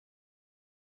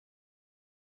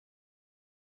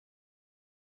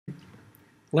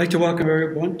I'd like to welcome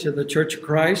everyone to the Church of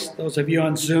Christ, those of you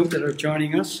on Zoom that are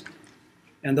joining us,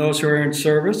 and those who are in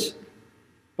service.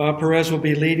 Bob Perez will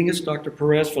be leading us, Dr.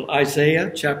 Perez, from Isaiah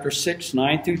chapter 6,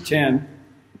 9 through 10,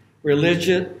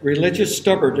 religious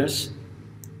stubbornness.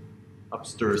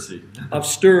 Obduracy.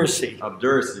 Obduracy.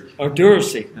 Obduracy.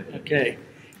 Obduracy, okay.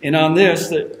 And on this,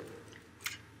 that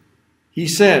he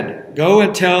said, go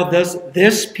and tell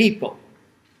this people,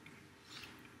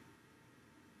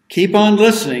 keep on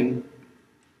listening,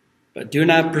 but do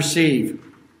not perceive.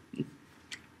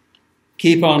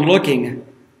 Keep on looking,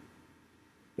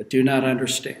 but do not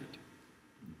understand.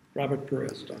 Robert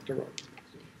Perez, Dr. Robert.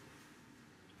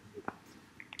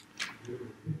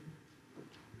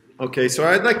 Okay, so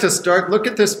I'd like to start, look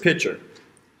at this picture.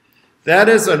 That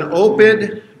is an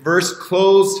open versus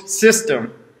closed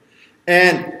system.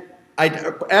 And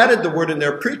I added the word in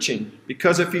there, preaching,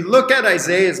 because if you look at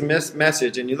Isaiah's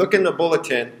message and you look in the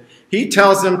bulletin, he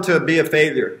tells them to be a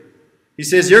failure. He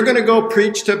says, you're going to go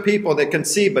preach to people that can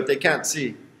see, but they can't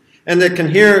see. And that can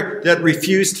hear, that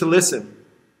refuse to listen.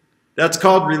 That's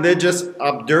called religious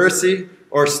obduracy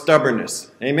or stubbornness.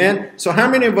 Amen? So how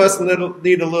many of us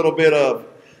need a little bit of,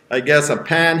 I guess, a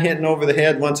pan hitting over the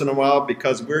head once in a while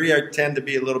because we tend to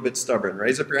be a little bit stubborn?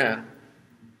 Raise up your hand.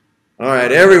 All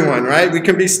right, everyone, right? We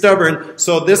can be stubborn.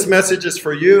 So this message is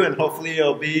for you, and hopefully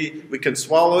we can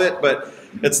swallow it, but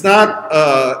it's not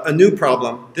a new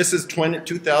problem. This is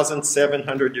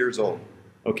 2,700 years old.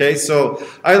 Okay, so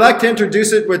I like to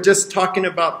introduce it with just talking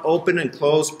about open and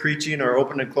closed preaching or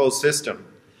open and closed system.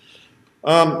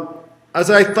 As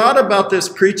I thought about this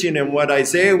preaching and what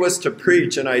Isaiah was to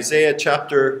preach in Isaiah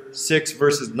chapter 6,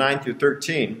 verses 9 through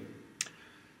 13,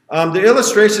 the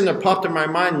illustration that popped in my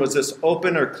mind was this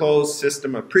open or closed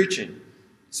system of preaching.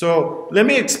 So let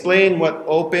me explain what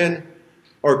open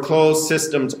or closed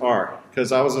systems are,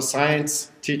 because I was a science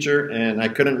teacher and I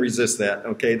couldn't resist that.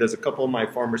 Okay, there's a couple of my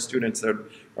former students that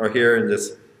are here in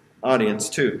this audience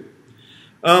too.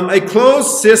 A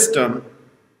closed system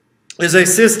is a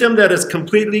system that is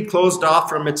completely closed off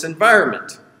from its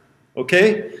environment.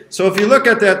 Okay, so if you look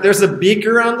at that, there's a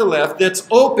beaker on the left that's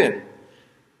open.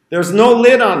 There's no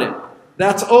lid on it.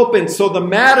 That's open, so the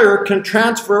matter can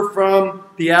transfer from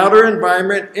the outer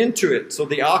environment into it. So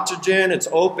the oxygen, it's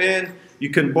open. You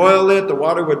can boil it, the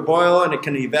water would boil, and it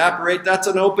can evaporate. That's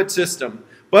an open system.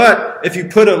 But if you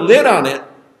put a lid on it,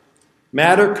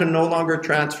 matter can no longer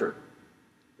transfer.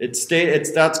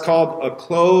 That's called a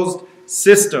closed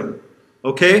system.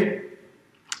 Okay?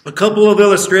 A couple of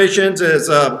illustrations is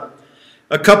a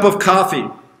cup of coffee,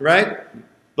 right?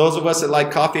 Those of us that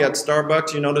like coffee at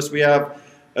Starbucks, you notice we have,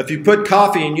 if you put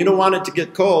coffee and you don't want it to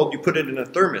get cold, you put it in a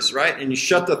thermos, right? And you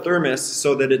shut the thermos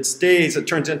so that it stays, it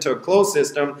turns into a closed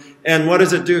system. And what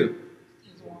does it do?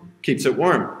 Keeps it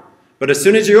warm. But as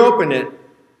soon as you open it,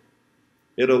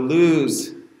 it'll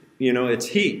lose, its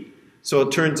heat. So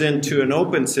it turns into an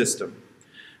open system.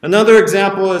 Another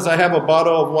example is I have a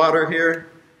bottle of water here,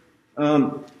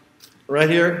 right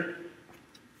here,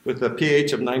 with a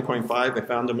pH of 9.5. I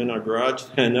found them in our garage.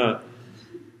 And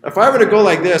if I were to go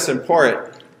like this and pour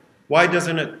it, why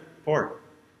doesn't it pour?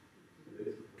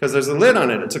 Because there's a lid on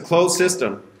it. It's a closed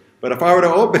system. But if I were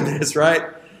to open this, right,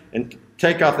 and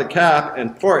take off the cap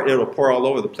and pour it, it'll pour all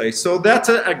over the place. So that's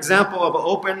an example of an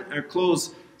open or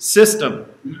closed system.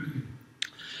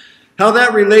 How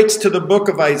that relates to the book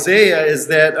of Isaiah is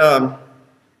that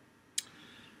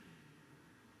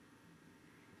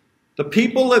the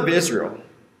people of Israel,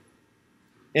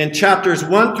 in chapters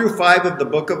 1 through 5 of the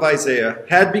book of Isaiah,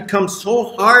 had become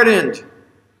so hardened.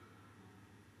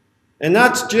 And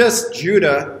that's just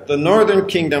Judah, the northern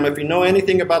kingdom. If you know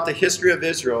anything about the history of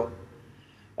Israel,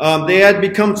 they had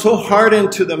become so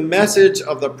hardened to the message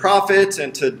of the prophets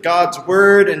and to God's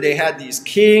word, and they had these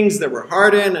kings that were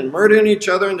hardened and murdering each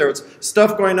other, and there was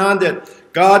stuff going on that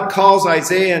God calls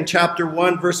Isaiah in chapter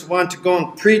 1, verse 1, to go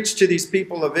and preach to these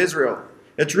people of Israel.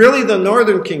 It's really the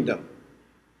northern kingdom.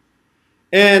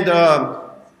 And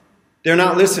they're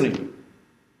not listening.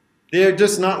 They're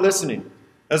just not listening.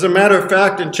 As a matter of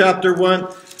fact, in chapter 1,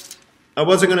 I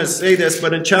wasn't going to say this,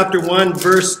 but in chapter 1,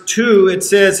 verse 2, it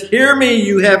says, hear me,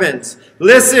 you heavens.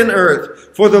 Listen,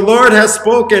 earth. For the Lord has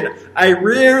spoken. I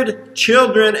reared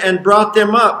children and brought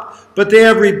them up, but they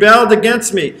have rebelled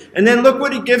against me. And then look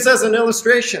what he gives as an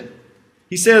illustration.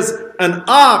 He says, an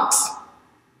ox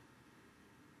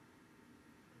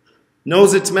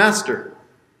knows its master,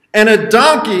 and a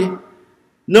donkey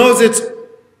knows its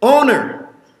owner.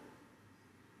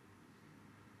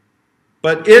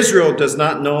 But Israel does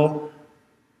not know.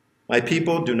 My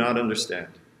people do not understand.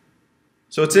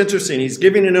 So it's interesting. He's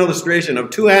giving an illustration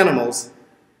of two animals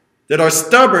that are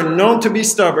stubborn, known to be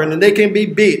stubborn, and they can be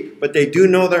beat, but they do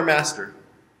know their master.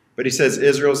 But he says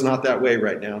Israel's not that way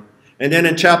right now. And then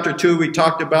in chapter 2, we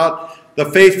talked about the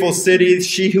faithful city.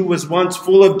 She who was once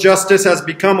full of justice has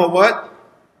become a what?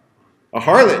 A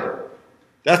harlot.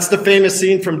 That's the famous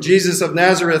scene from Jesus of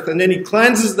Nazareth. And then he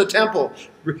cleanses the temple.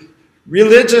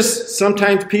 Religious,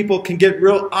 sometimes people can get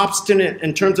real obstinate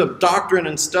in terms of doctrine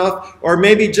and stuff, or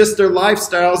maybe just their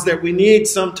lifestyles that we need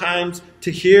sometimes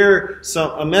to hear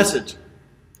a message.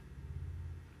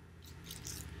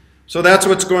 So that's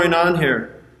what's going on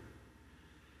here.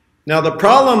 Now the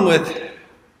problem with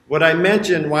what I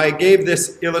mentioned, why I gave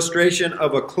this illustration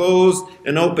of a closed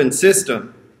and open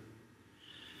system,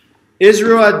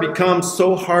 Israel had become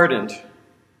so hardened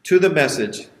to the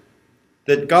message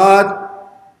that God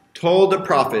told the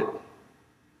prophet,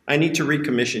 I need to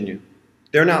recommission you.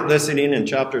 They're not listening in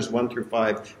chapters 1 through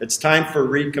 5. It's time for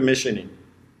recommissioning.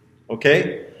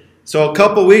 Okay? So a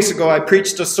couple weeks ago, I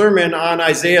preached a sermon on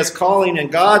Isaiah's calling,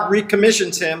 and God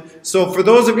recommissions him. So for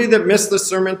those of you that missed the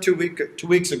sermon 2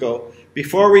 weeks ago,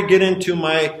 before we get into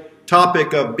my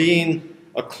topic of being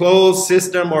a closed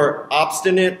system or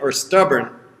obstinate or stubborn,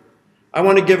 I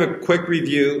want to give a quick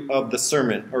review of the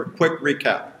sermon, or a quick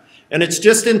recap. And it's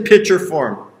just in picture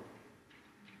form.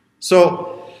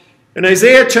 So, in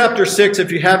Isaiah chapter 6,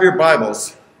 if you have your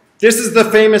Bibles, this is the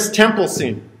famous temple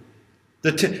scene.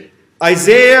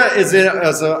 Isaiah is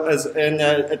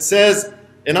it says,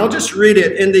 and I'll just read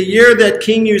it, in the year that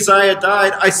King Uzziah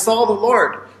died, I saw the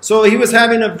Lord. So he was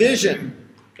having a vision.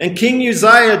 And King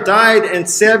Uzziah died in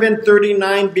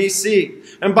 739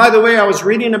 BC. And by the way, I was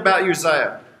reading about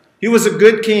Uzziah. He was a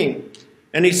good king,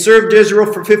 and he served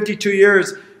Israel for 52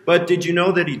 years. But did you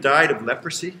know that he died of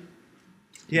leprosy?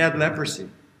 He had leprosy.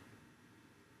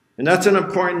 And that's an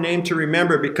important name to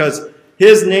remember because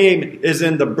his name is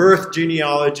in the birth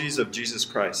genealogies of Jesus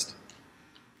Christ.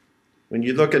 When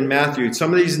you look in Matthew,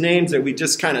 some of these names that we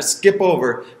just kind of skip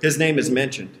over, his name is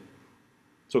mentioned.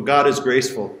 So God is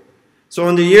graceful. So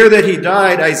in the year that he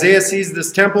died, Isaiah sees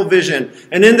this temple vision.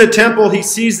 And in the temple, he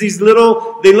sees these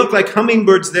little, they look like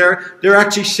hummingbirds there. They're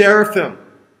actually seraphim.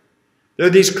 They're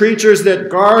these creatures that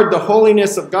guard the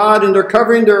holiness of God, and they're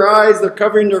covering their eyes, they're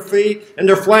covering their feet, and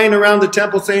they're flying around the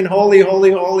temple saying, Holy,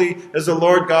 holy, holy is the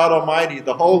Lord God Almighty.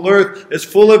 The whole earth is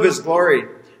full of his glory.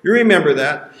 You remember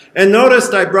that. And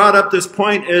notice I brought up this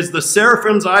point is the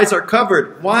seraphim's eyes are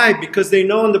covered. Why? Because they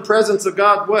know in the presence of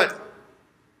God what?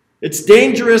 It's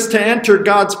dangerous to enter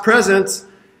God's presence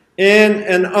in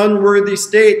an unworthy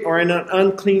state or in an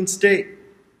unclean state.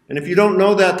 And if you don't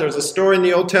know that, there's a story in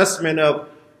the Old Testament of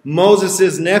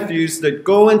Moses' nephews that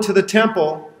go into the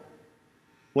temple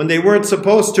when they weren't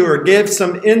supposed to, or give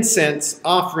some incense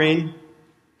offering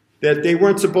that they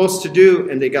weren't supposed to do,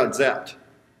 and they got zapped.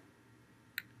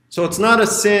 So it's not a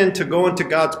sin to go into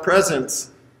God's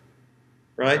presence,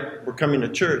 right? We're coming to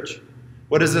church.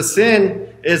 What is a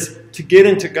sin is to get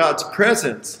into God's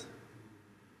presence,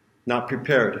 not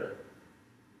prepared.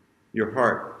 Your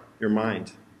heart, your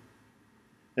mind.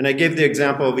 And I gave the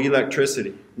example of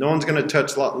electricity. No one's going to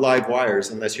touch live wires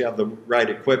unless you have the right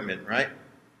equipment, right?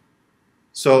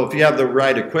 So if you have the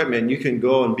right equipment, you can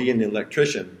go and be an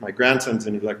electrician. My grandson's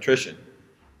an electrician,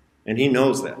 and he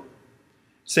knows that.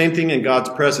 Same thing in God's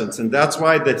presence. And that's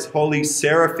why the holy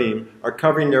seraphim are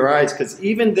covering their eyes, because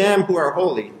even them who are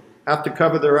holy have to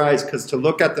cover their eyes, because to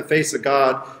look at the face of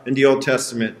God in the Old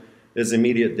Testament is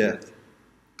immediate death.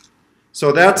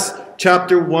 So that's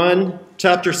chapter 1,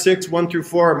 chapter 6, 1 through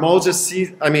 4.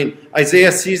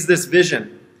 Isaiah sees this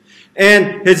vision.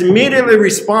 And his immediate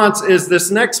response is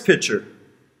this next picture.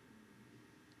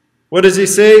 What does he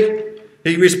say?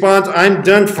 He responds, I'm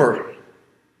done for.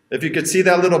 If you could see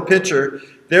that little picture,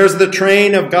 there's the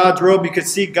train of God's robe. You could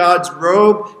see God's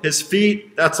robe, his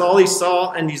feet, that's all he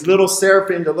saw. And these little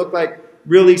seraphim that look like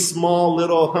really small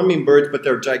little hummingbirds, but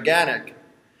they're gigantic.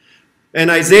 And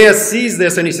Isaiah sees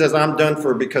this and he says, I'm done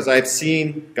for because I've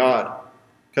seen God.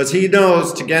 Because he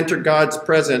knows to enter God's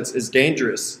presence is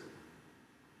dangerous.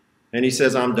 And he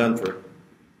says, I'm done for.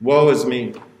 Woe is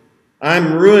me.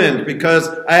 I'm ruined because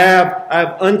I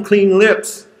have unclean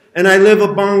lips. And I live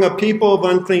among a people of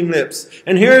unclean lips.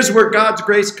 And here's where God's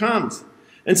grace comes.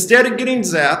 Instead of getting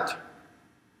zapped,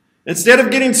 instead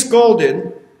of getting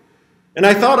scolded, and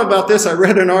I thought about this, I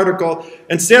read an article,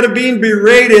 instead of being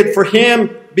berated for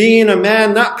him being a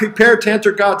man not prepared to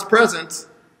enter God's presence,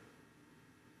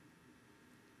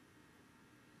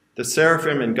 the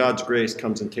seraphim in God's grace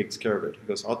comes and takes care of it. He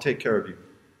goes, I'll take care of you.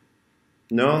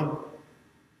 No,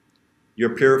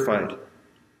 you're purified.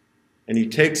 And he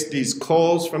takes these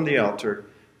coals from the altar,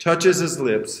 touches his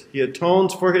lips, he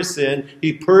atones for his sin,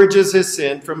 he purges his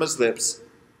sin from his lips.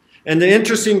 And the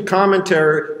interesting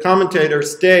commentator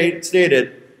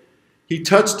stated, he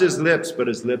touched his lips, but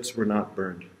his lips were not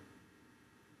burned.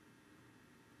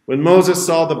 When Moses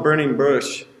saw the burning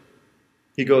bush,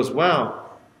 he goes, wow,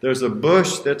 there's a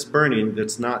bush that's burning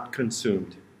that's not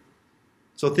consumed.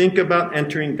 So think about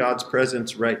entering God's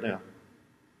presence right now.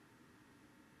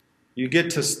 You get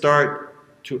to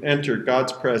start to enter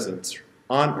God's presence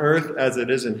on earth as it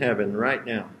is in heaven right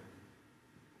now.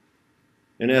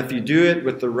 And if you do it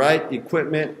with the right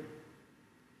equipment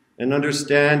and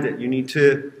understand that you need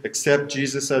to accept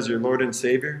Jesus as your Lord and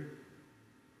Savior,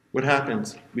 what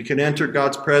happens? We can enter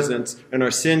God's presence and our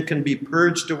sin can be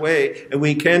purged away, and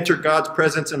we can enter God's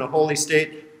presence in a holy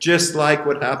state, just like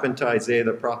what happened to Isaiah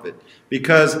the prophet.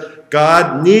 Because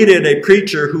God needed a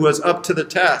preacher who was up to the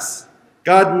task.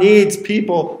 God needs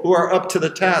people who are up to the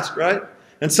task, right?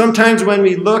 And sometimes when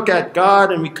we look at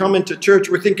God and we come into church,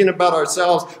 we're thinking about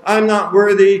ourselves. I'm not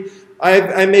worthy.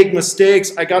 I make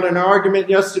mistakes. I got an argument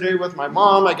yesterday with my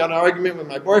mom. I got an argument with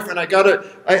my boyfriend.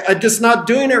 I'm just not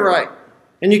doing it right.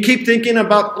 And you keep thinking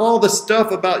about all the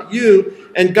stuff about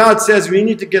you. And God says we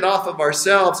need to get off of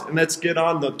ourselves and let's get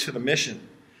on to the mission.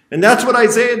 And that's what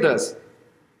Isaiah does.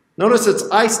 Notice it's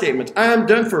I statements. I am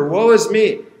done for. Woe is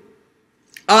me.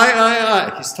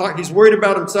 He's worried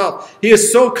about himself. He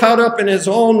is so caught up in his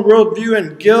own worldview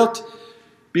and guilt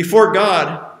before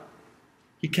God,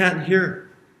 he can't hear.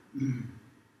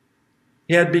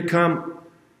 He had become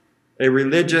a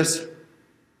religious,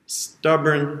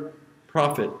 stubborn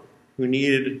prophet who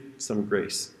needed some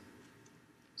grace.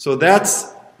 So that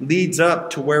leads up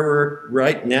to where we're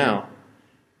right now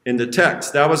in the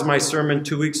text. That was my sermon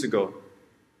 2 weeks ago.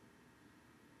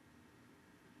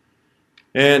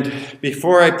 And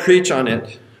before I preach on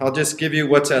it, I'll just give you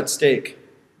what's at stake.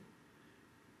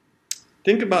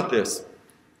 Think about this.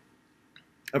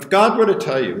 If God were to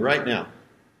tell you right now,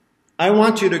 I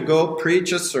want you to go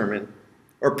preach a sermon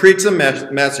or preach a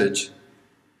message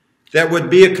that would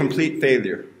be a complete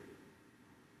failure,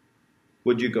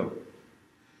 would you go?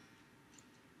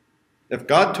 If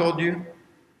God told you,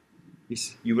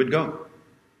 you would go,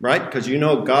 right? Because you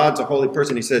know God's a holy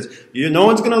person. He says, no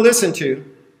one's going to listen to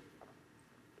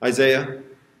Isaiah,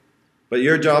 but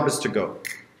your job is to go.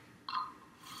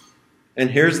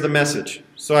 And here's the message.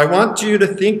 So I want you to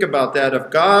think about that. If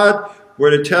God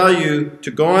were to tell you to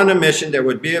go on a mission that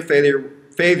would be a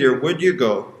failure, would you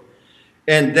go?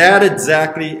 And that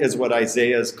exactly is what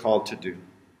Isaiah is called to do.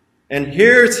 And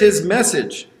here's his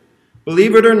message.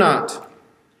 Believe it or not,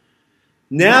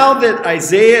 now that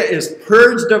Isaiah is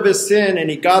purged of his sin and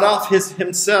he got off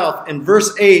himself, in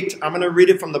verse 8, I'm going to read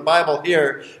it from the Bible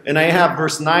here, and I have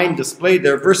verse 9 displayed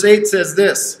there. Verse 8 says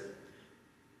this,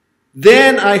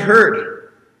 Then I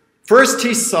heard. First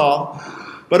he saw,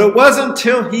 but it wasn't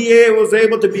until he was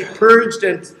able to be purged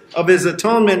of his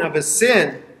atonement of his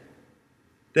sin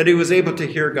that he was able to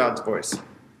hear God's voice.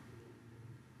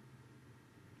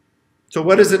 So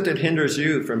what is it that hinders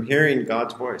you from hearing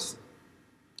God's voice?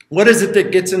 What is it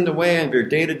that gets in the way of your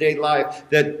day-to-day life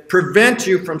that prevents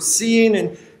you from seeing,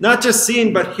 and not just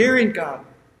seeing, but hearing God?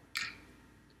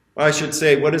 Well, I should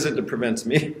say, what is it that prevents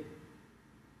me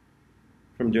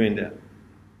from doing that?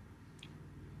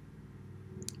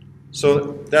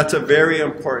 So that's a very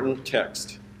important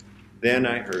text. Then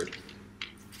I heard.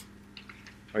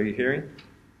 Are you hearing?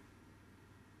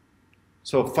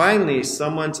 So finally,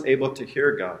 someone's able to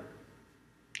hear God.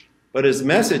 But his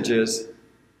message is,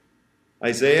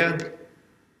 Isaiah,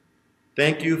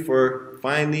 thank you for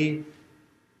finally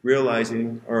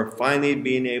realizing or finally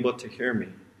being able to hear me.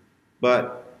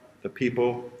 But the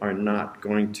people are not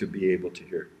going to be able to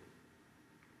hear.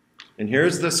 And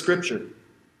here's the scripture.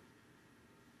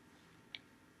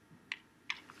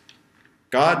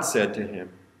 God said to him,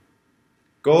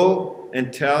 Go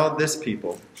and tell this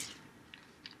people,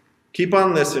 keep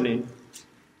on listening,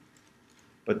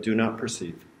 but do not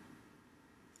perceive.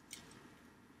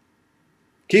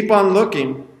 Keep on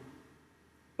looking,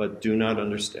 but do not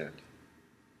understand.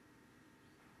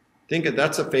 Think of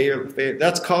that's a failure.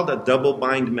 That's called a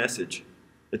double-bind message.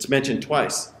 It's mentioned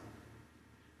twice.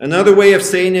 Another way of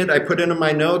saying it, I put into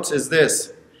my notes, is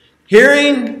this.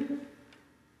 Hearing,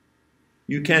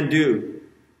 you can do.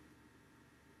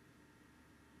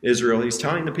 Israel, he's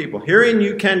telling the people, hearing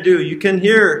you can do. You can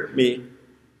hear me,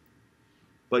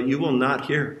 but you will not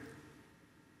hear.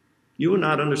 You will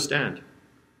not understand.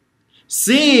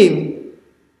 Seeing,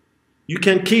 you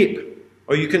can keep,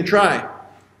 or you can try,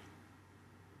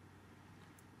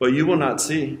 but you will not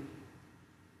see,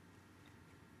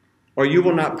 or you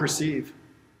will not perceive.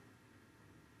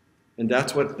 And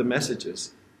that's what the message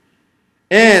is.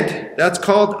 And that's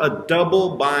called a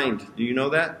double bind. Do you know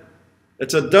that?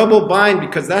 It's a double bind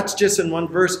because that's just in one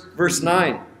verse, verse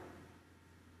 9.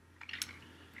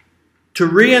 To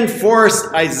reinforce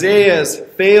Isaiah's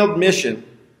failed mission,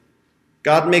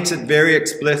 God makes it very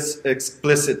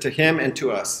explicit to him and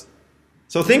to us.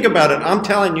 So think about it. I'm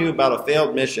telling you about a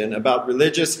failed mission, about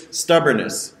religious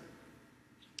stubbornness.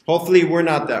 Hopefully we're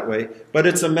not that way, but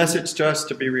it's a message to us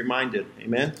to be reminded,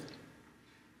 amen,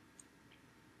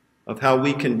 of how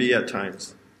we can be at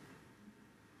times.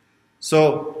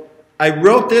 So I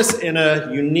wrote this in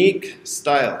a unique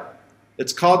style.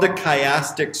 It's called a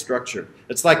chiastic structure.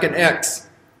 It's like an X.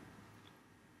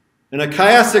 And a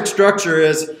chiastic structure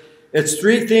it's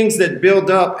three things that build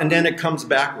up and then it comes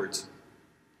backwards.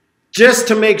 Just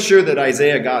to make sure that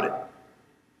Isaiah got it.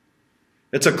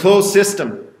 It's a closed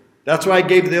system. That's why I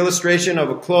gave the illustration of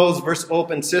a closed versus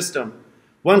open system.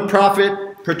 One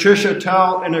prophet, Patricia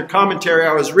Towle, in her commentary,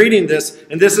 I was reading this,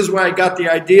 and this is where I got the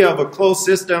idea of a closed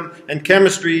system and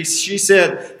chemistry. She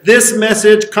said, this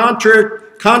message,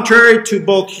 contrary to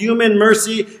both human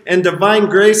mercy and divine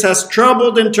grace, has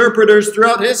troubled interpreters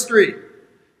throughout history.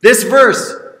 This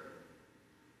verse,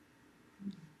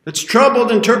 it's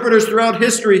troubled interpreters throughout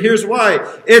history. Here's why.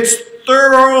 Its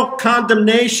thorough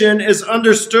condemnation is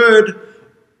understood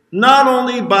not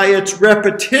only by its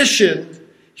repetition,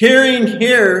 hearing,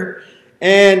 hear,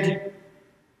 and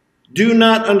do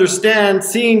not understand,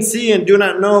 seeing, see, and do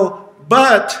not know,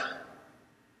 but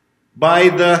by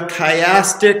the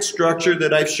chiastic structure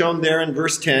that I've shown there in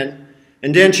verse 10.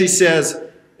 And then she says,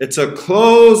 it's a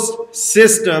closed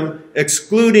system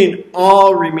excluding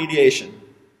all remediation.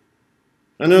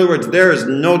 In other words, there is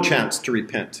no chance to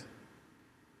repent.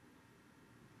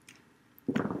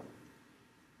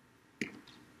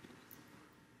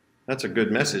 That's a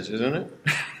good message, isn't it?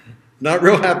 Not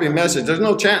real happy message. There's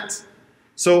no chance.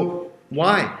 So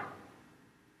why?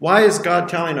 Why is God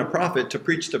telling a prophet to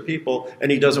preach to people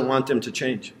and he doesn't want them to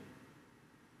change?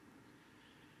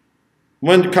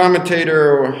 One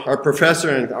commentator, our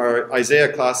professor in our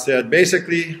Isaiah class said,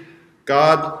 basically,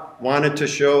 God wanted to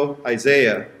show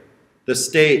Isaiah the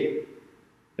state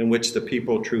in which the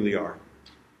people truly are.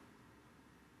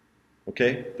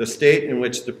 Okay? The state in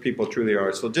which the people truly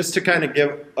are. So just to kind of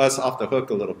give us off the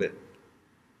hook a little bit.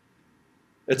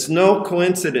 It's no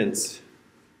coincidence,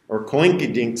 or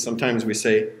coinkydink, sometimes we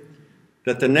say,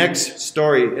 that the next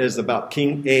story is about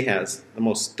King Ahaz, the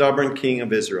most stubborn king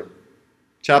of Israel.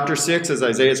 Chapter 6 is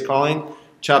Isaiah's calling.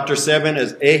 Chapter 7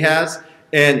 is Ahaz.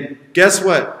 And guess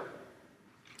what?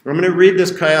 I'm going to read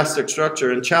this chiastic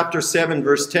structure. In chapter 7,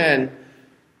 verse 10,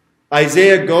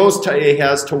 Isaiah goes to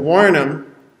Ahaz to warn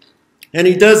him, and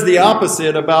he does the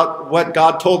opposite about what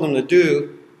God told him to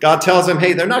do. God tells him,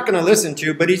 hey, they're not going to listen to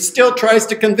you, but he still tries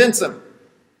to convince him.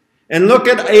 And look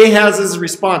at Ahaz's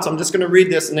response. I'm just going to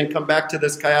read this and then come back to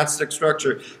this chiastic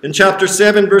structure. In chapter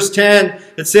 7, verse 10,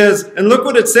 it says, and look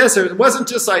what it says here. It wasn't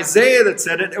just Isaiah that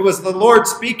said it. It was the Lord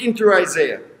speaking through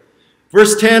Isaiah.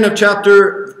 Verse 10 of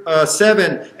chapter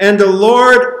 7, and the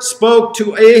Lord spoke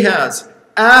to Ahaz,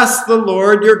 ask the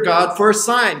Lord your God for a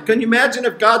sign. Can you imagine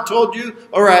if God told you,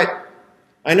 all right,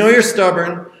 I know you're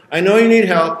stubborn, I know you need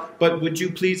help, but would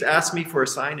you please ask me for a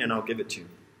sign and I'll give it to you?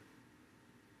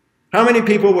 How many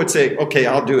people would say, okay,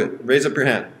 I'll do it? Raise up your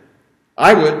hand.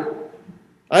 I would.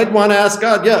 I'd want to ask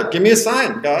God, yeah, give me a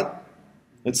sign, God.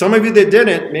 And some of you that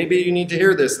didn't, maybe you need to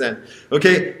hear this then.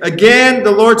 Okay, again,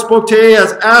 the Lord spoke to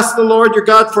Ahaz, ask the Lord your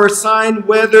God for a sign,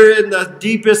 whether in the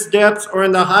deepest depths or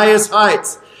in the highest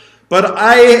heights. But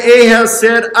Ahaz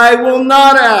said, I will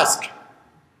not ask.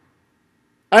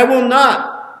 I will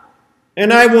not.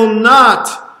 And I will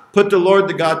not put the Lord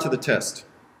the God to the test.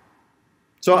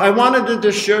 So I wanted to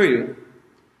just show you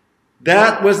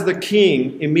that was the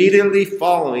king immediately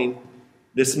following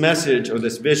this message or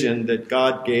this vision that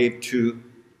God gave to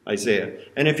Isaiah.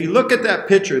 And if you look at that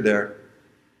picture there,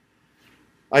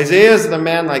 Isaiah is the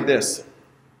man like this.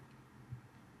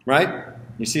 Right?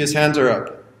 You see his hands are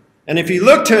up. And if you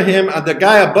look to him, the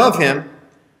guy above him,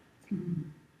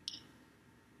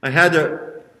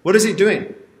 what is he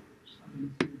doing?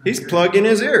 He's plugging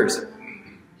his ears.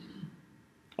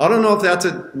 I don't know if that's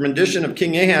a rendition of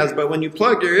King Ahaz, but when you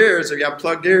plug your ears, or you have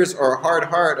plugged ears, or a hard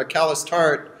heart, a calloused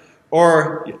heart,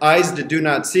 or eyes that do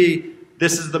not see,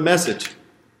 this is the message.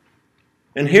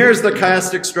 And here's the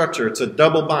chiastic structure. It's a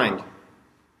double bind.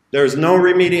 There's no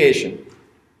remediation.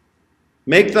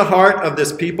 Make the heart of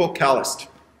this people calloused.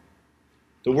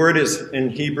 The word in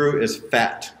Hebrew is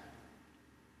fat.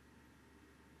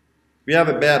 We have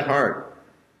a bad heart,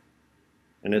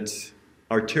 and it's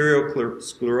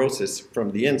arteriosclerosis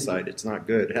from the inside. It's not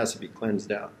good. It has to be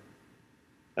cleansed out.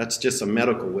 That's just a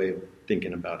medical way of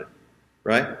thinking about it,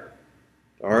 right?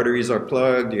 The arteries are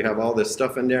plugged. You have all this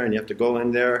stuff in there, and you have to go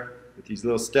in there with these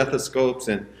little stethoscopes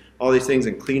and all these things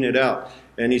and clean it out.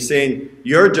 And he's saying,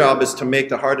 your job is to make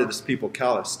the heart of this people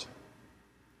calloused.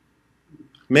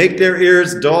 Make their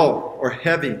ears dull or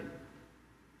heavy.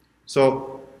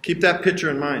 So keep that picture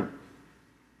in mind.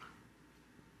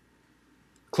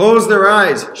 Close their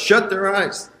eyes. Shut their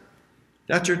eyes.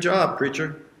 That's your job,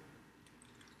 preacher.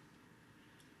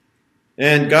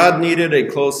 And God needed a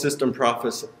closed system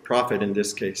prophet in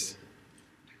this case.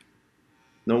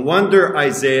 No wonder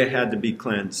Isaiah had to be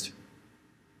cleansed.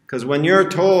 Because when you're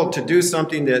told to do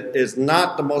something that is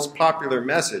not the most popular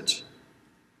message,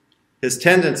 his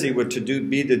tendency would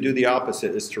be to do the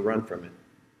opposite, is to run from it.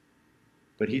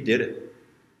 But he did it.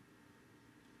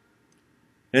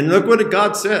 And look what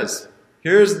God says.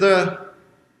 Here's the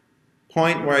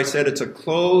point where I said it's a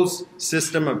closed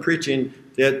system of preaching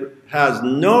that has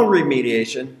no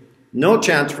remediation, no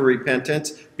chance for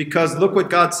repentance, because look what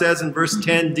God says in verse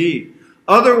 10d.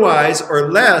 Otherwise,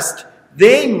 or lest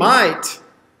they might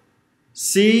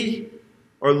see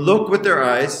or look with their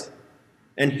eyes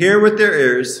and hear with their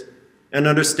ears and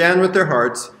understand with their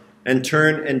hearts and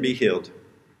turn and be healed.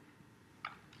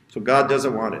 So God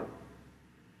doesn't want it.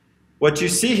 What you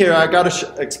see here, I got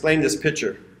to explain this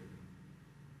picture.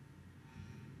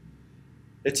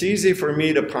 It's easy for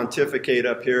me to pontificate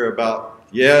up here about,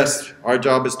 yes, our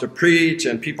job is to preach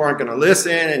and people aren't going to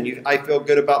listen and I feel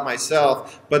good about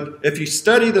myself. But if you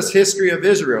study this history of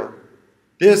Israel,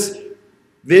 this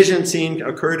vision scene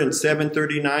occurred in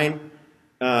 739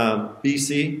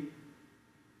 BC.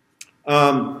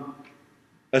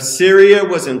 Assyria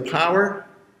was in power.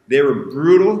 They were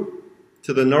brutal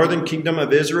to the northern kingdom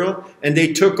of Israel, and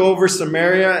they took over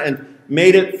Samaria and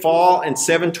made it fall in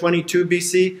 722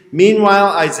 BC. Meanwhile,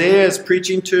 Isaiah is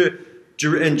preaching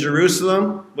in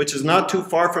Jerusalem, which is not too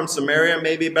far from Samaria,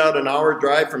 maybe about an hour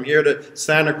drive from here to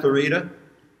Santa Clarita.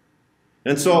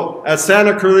 And so, as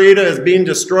Santa Clarita is being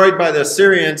destroyed by the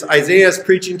Assyrians, Isaiah is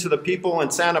preaching to the people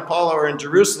in Santa Paula or in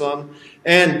Jerusalem,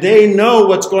 and they know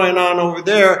what's going on over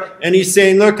there, and he's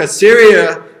saying, look,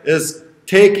 Assyria is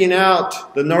taking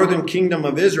out the northern kingdom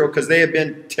of Israel because they have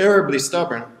been terribly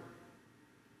stubborn.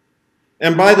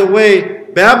 And by the way,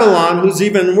 Babylon, who's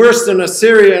even worse than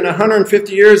Assyria in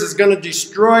 150 years, is going to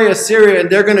destroy Assyria and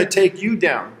they're going to take you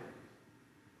down.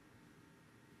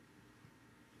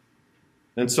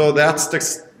 And so that's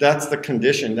the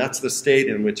condition, that's the state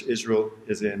in which Israel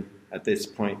is in at this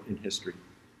point in history.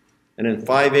 And in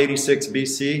 586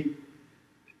 BC,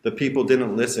 the people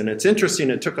didn't listen. It's interesting,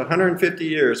 it took 150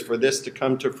 years for this to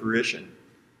come to fruition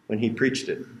when he preached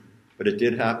it. But it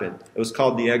did happen. It was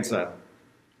called the exile.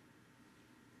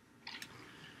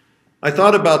 I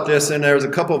thought about this, and there's a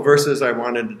couple of verses I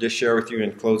wanted to just share with you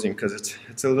in closing because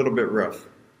it's a little bit rough.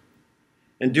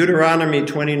 In Deuteronomy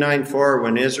 29:4,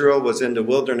 when Israel was in the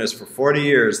wilderness for 40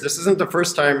 years, this isn't the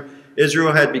first time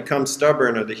Israel had become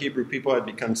stubborn or the Hebrew people had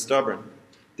become stubborn.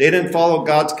 They didn't follow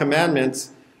God's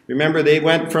commandments. Remember, they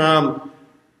went from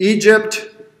Egypt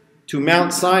to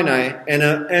Mount Sinai, and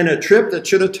a trip that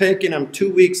should have taken them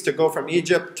 2 weeks to go from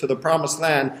Egypt to the Promised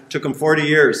Land took them 40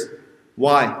 years.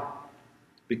 Why?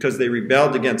 Because they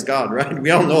rebelled against God, right? We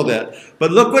all know that.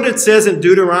 But look what it says in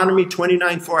Deuteronomy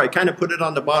 29:4. I kind of put it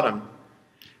on the bottom.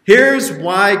 Here's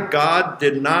why God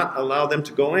did not allow them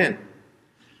to go in.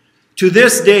 To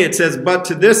this day, it says, but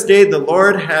to this day the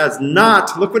Lord has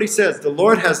not, look what he says, the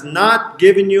Lord has not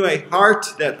given you a heart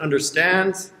that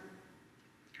understands,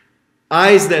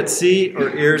 eyes that see,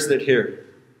 or ears that hear.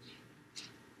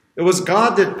 It was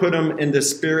God that put them in the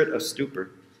spirit of stupor.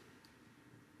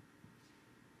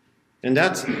 And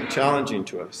that's challenging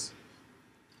to us.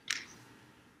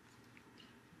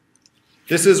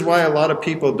 This is why a lot of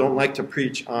people don't like to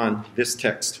preach on this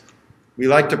text. We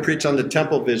like to preach on the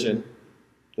temple vision,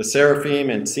 the seraphim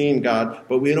and seeing God,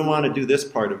 but we don't want to do this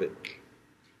part of it.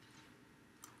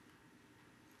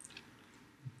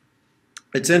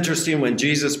 It's interesting when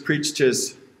Jesus preached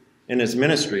in his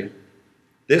ministry,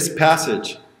 this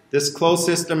passage, this closed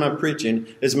system of preaching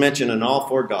is mentioned in all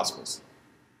four Gospels.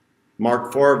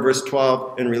 Mark 4, verse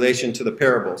 12, in relation to the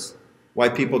parables, why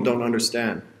people don't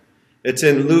understand. It's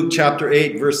in Luke chapter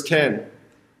 8, verse 10.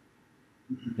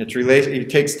 He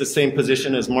takes the same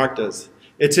position as Mark does.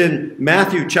 It's in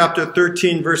Matthew chapter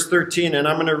 13, verse 13, and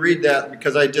I'm going to read that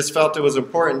because I just felt it was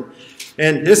important.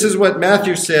 And this is what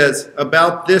Matthew says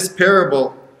about this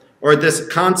parable, or this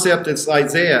concept in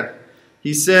Isaiah.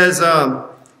 He says,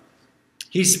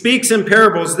 he speaks in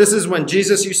parables. This is when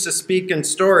Jesus used to speak in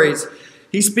stories.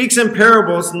 He speaks in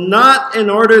parables, not in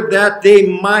order that they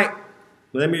might...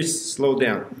 Let me slow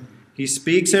down. He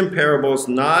speaks in parables,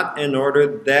 not in order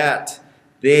that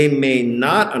they may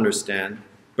not understand,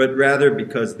 but rather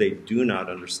because they do not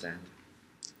understand.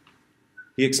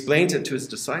 He explains it to his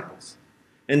disciples.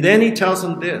 And then he tells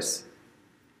them this.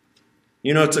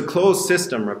 You know, it's a closed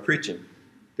system of preaching.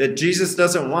 That Jesus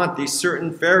doesn't want these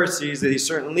certain Pharisees, these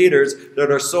certain leaders that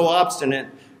are so obstinate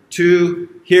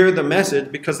to hear the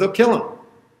message because they'll kill him.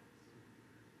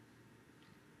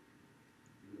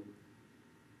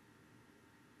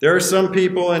 There are some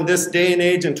people in this day and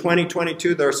age in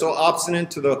 2022 that are so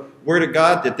obstinate to the Word of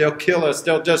God that they'll kill us.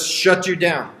 They'll just shut you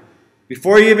down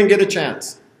before you even get a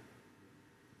chance.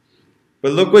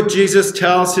 But look what Jesus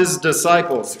tells his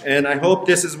disciples, and I hope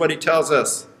this is what he tells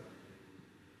us.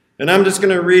 And I'm just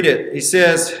going to read it. He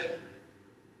says,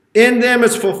 "In them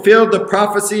is fulfilled the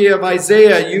prophecy of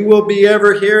Isaiah. You will be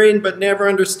ever hearing but never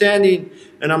understanding."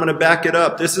 And I'm going to back it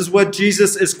up. This is what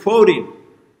Jesus is quoting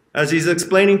as he's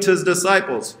explaining to his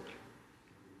disciples.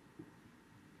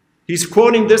 He's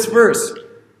quoting this verse.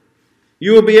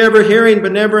 "You will be ever hearing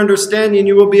but never understanding.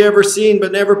 You will be ever seeing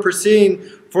but never perceiving.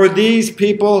 For this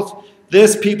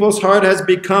people's heart has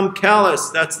become callous."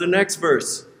 That's the next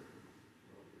verse.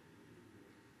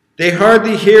 "They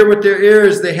hardly hear with their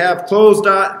ears. They have closed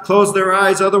their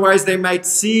eyes. Otherwise they might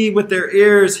see with their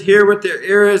ears, hear with their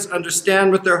ears,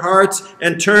 understand with their hearts,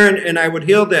 and turn, and I would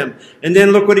heal them." And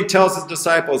then look what he tells his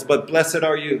disciples. "But blessed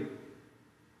are you.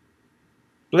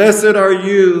 Blessed are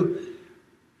you.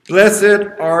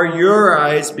 Blessed are your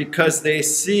eyes because they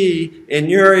see, and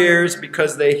your ears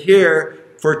because they hear.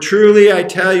 For truly I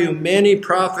tell you, many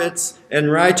prophets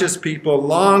and righteous people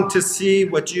long to see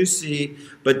what you see,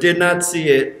 but did not see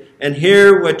it, and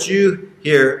hear what you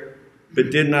hear, but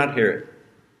did not hear it."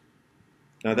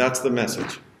 Now that's the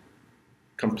message.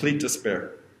 Complete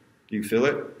despair. Do you feel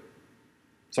it?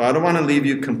 So I don't want to leave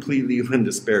you completely in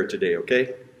despair today,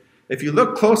 okay? If you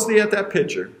look closely at that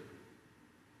picture,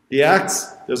 the axe,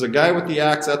 there's a guy with the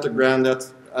axe at the ground,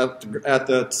 that's at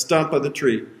the stump of the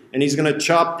tree. And he's going to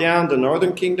chop down the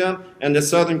northern kingdom and the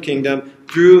southern kingdom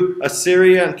through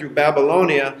Assyria and through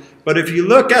Babylonia. But if you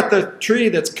look at the tree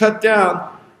that's cut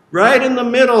down, right in the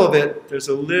middle of it, there's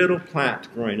a little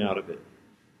plant growing out of it.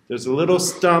 There's a little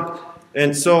stump.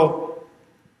 And so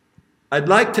I'd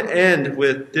like to end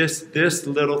with this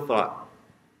little thought.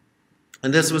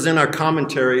 And this was in our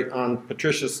commentary on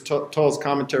Patricia Toll's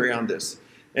commentary on this.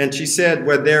 And she said,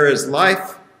 "Where there is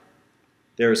life,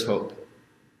 there is hope."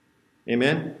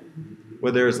 Amen?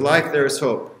 Where there is life, there is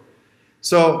hope.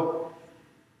 So,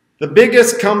 the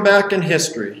biggest comeback in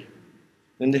history,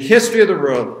 in the history of the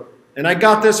world, and I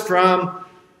got this from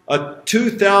a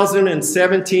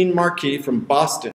 2017 marquee from Boston.